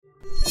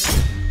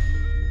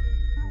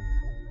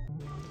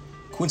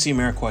Quincy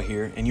Amarikwa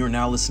here, and you are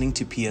now listening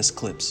to PS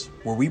Clips,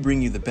 where we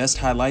bring you the best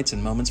highlights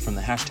and moments from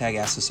the hashtag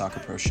Ask the Soccer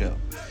Pro show.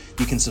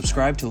 You can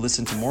subscribe to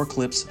listen to more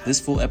clips, this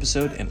full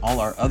episode, and all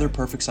our other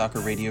Perfect Soccer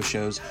radio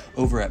shows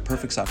over at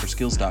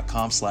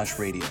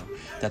perfectsoccerskills.com/radio.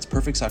 That's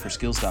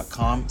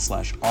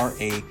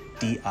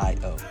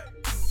perfectsoccerskills.com/RADIO.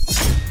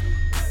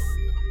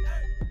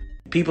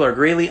 People are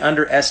greatly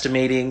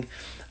underestimating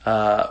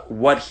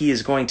what he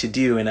is going to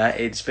do, and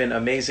it's been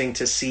amazing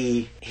to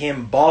see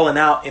him balling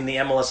out in the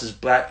MLS's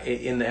Black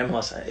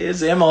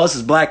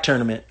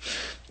tournament.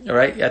 All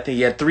right, I think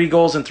he had 3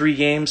 goals in 3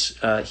 games.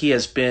 He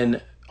has been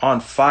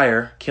on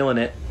fire, killing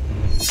it.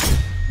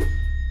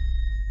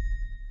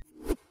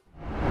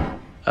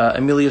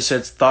 Emilio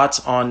says thoughts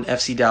on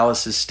FC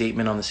Dallas's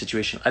statement on the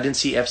situation. I didn't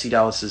see FC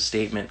Dallas's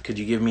statement. Could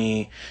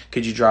you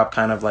drop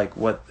kind of like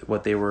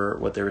what they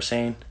were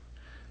saying?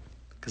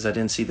 Because I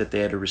didn't see that they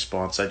had a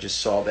response. I just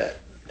saw that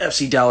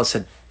FC Dallas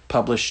had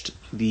published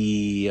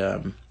the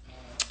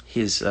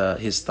his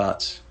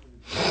thoughts.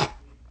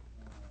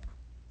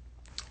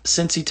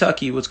 Cincy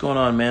Tucky, what's going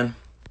on, man?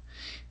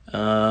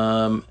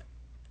 As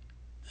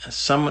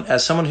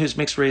someone who's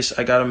mixed race,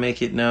 I gotta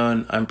make it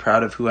known I'm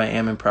proud of who I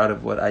am and proud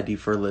of what I do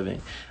for a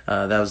living.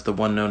 That was the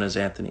one known as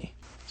Anthony.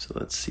 So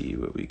let's see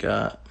what we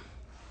got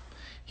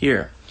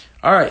here.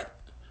 All right.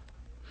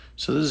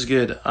 So this is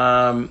good.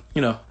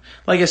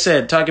 Like I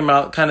said, talking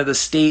about kind of the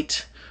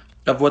state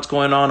of what's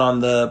going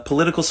on the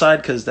political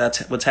side, because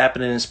that's what's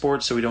happening in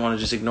sports. So we don't want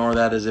to just ignore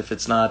that as if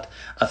it's not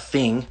a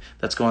thing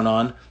that's going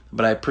on.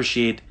 But I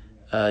appreciate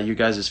your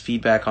guys'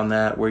 feedback on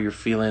that, where you're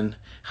feeling,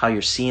 how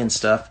you're seeing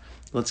stuff.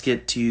 Let's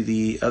get to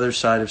the other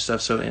side of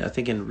stuff. So I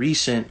think in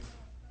recent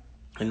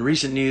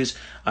news,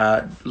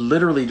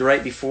 literally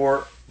right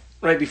before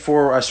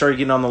I started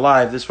getting on the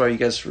live, this is why you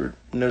guys were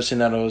noticing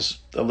that I was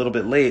a little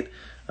bit late.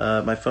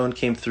 My phone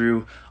came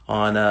through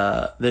on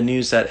the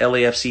news that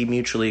LAFC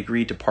mutually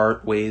agreed to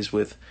part ways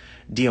with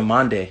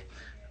Diomande,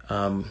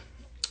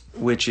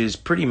 which is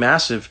pretty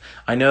massive.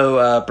 I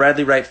know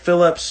Bradley Wright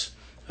Phillips,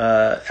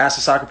 Ask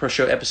the Soccer Pro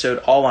Show episode,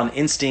 All on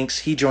Instincts,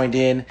 he joined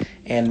in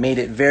and made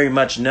it very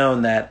much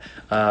known that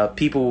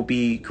people are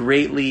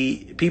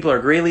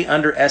greatly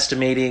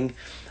underestimating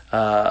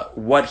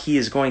what he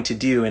is going to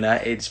do, and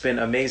it's been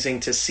amazing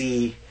to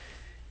see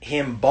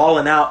him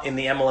balling out in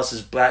the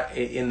MLS's Black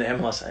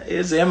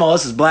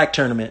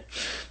tournament.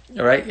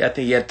 All right, I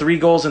think he had 3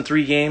 goals in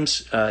 3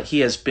 games.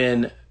 He has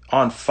been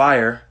on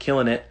fire,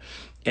 killing it,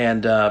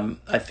 and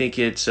I think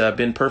it's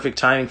been perfect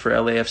timing for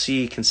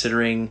LAFC,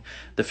 considering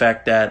the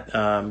fact that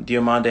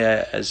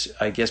Diomande has,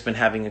 I guess, been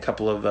having a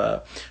couple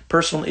of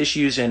personal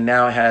issues, and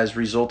now has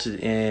resulted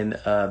in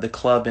the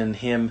club and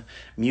him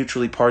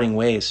mutually parting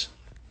ways.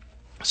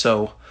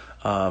 So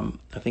I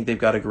think they've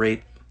got a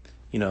great,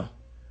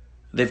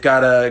 they've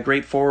got a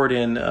great forward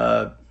in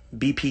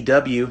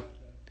BPW,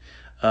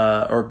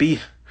 or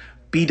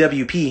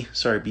BWP,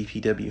 sorry,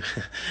 BPW,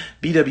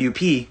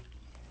 BWP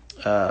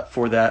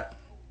for that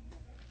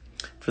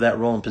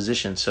role and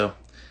position. So,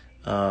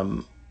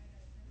 have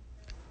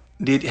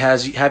you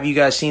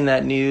guys seen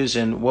that news,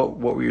 and what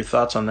were your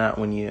thoughts on that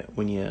when you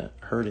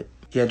heard it?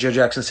 Yeah, Joe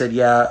Jackson said,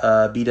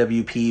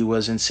 BWP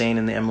was insane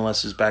in the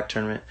MLS's back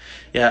tournament.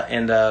 Yeah,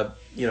 and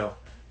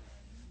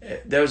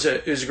it was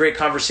a great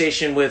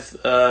conversation with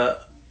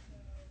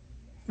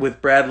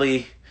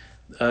Bradley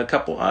a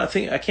couple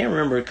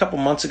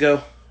months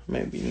ago.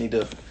 Maybe you need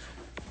to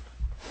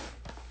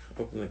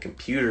open the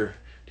computer,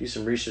 do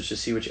some research to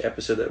see which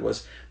episode that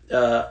was.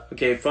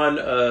 Okay, fun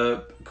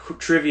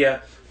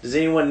trivia. Does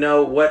anyone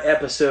know what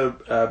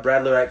episode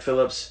Bradley Wright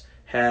Phillips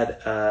had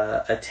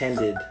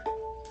attended?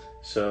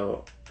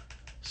 So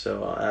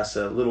I'll ask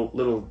a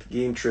little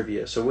game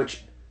trivia. So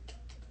which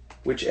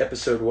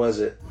episode was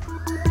it?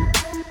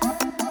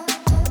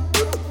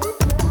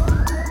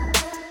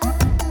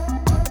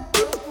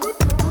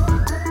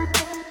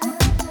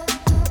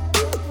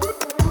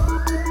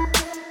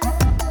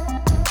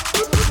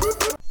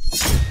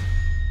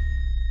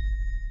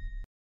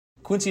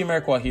 Quincy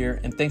Amarikwa here,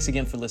 and thanks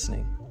again for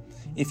listening.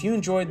 If you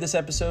enjoyed this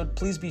episode,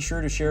 please be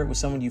sure to share it with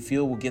someone you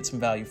feel will get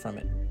some value from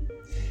it.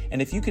 And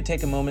if you could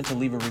take a moment to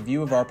leave a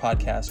review of our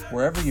podcast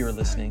wherever you're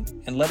listening,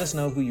 and let us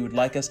know who you would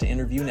like us to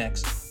interview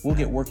next, we'll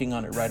get working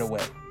on it right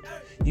away.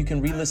 You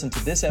can re-listen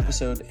to this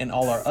episode and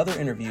all our other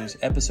interviews,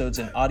 episodes,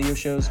 and audio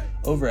shows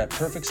over at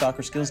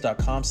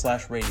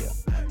perfectsoccerskills.com/radio.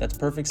 That's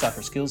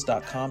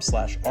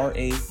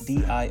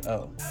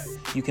perfectsoccerskills.com/RADIO.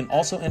 You can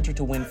also enter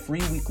to win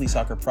free weekly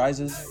soccer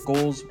prizes,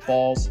 goals,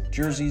 balls,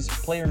 jerseys,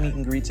 player meet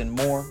and greets, and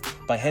more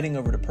by heading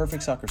over to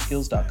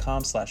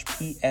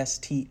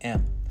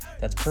perfectsoccerskills.com/PSTM.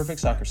 That's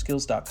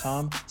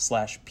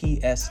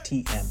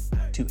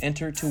perfectsoccerskills.com/PSTM to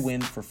enter to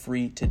win for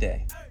free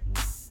today.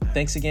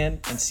 Thanks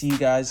again, and see you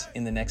guys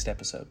in the next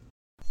episode.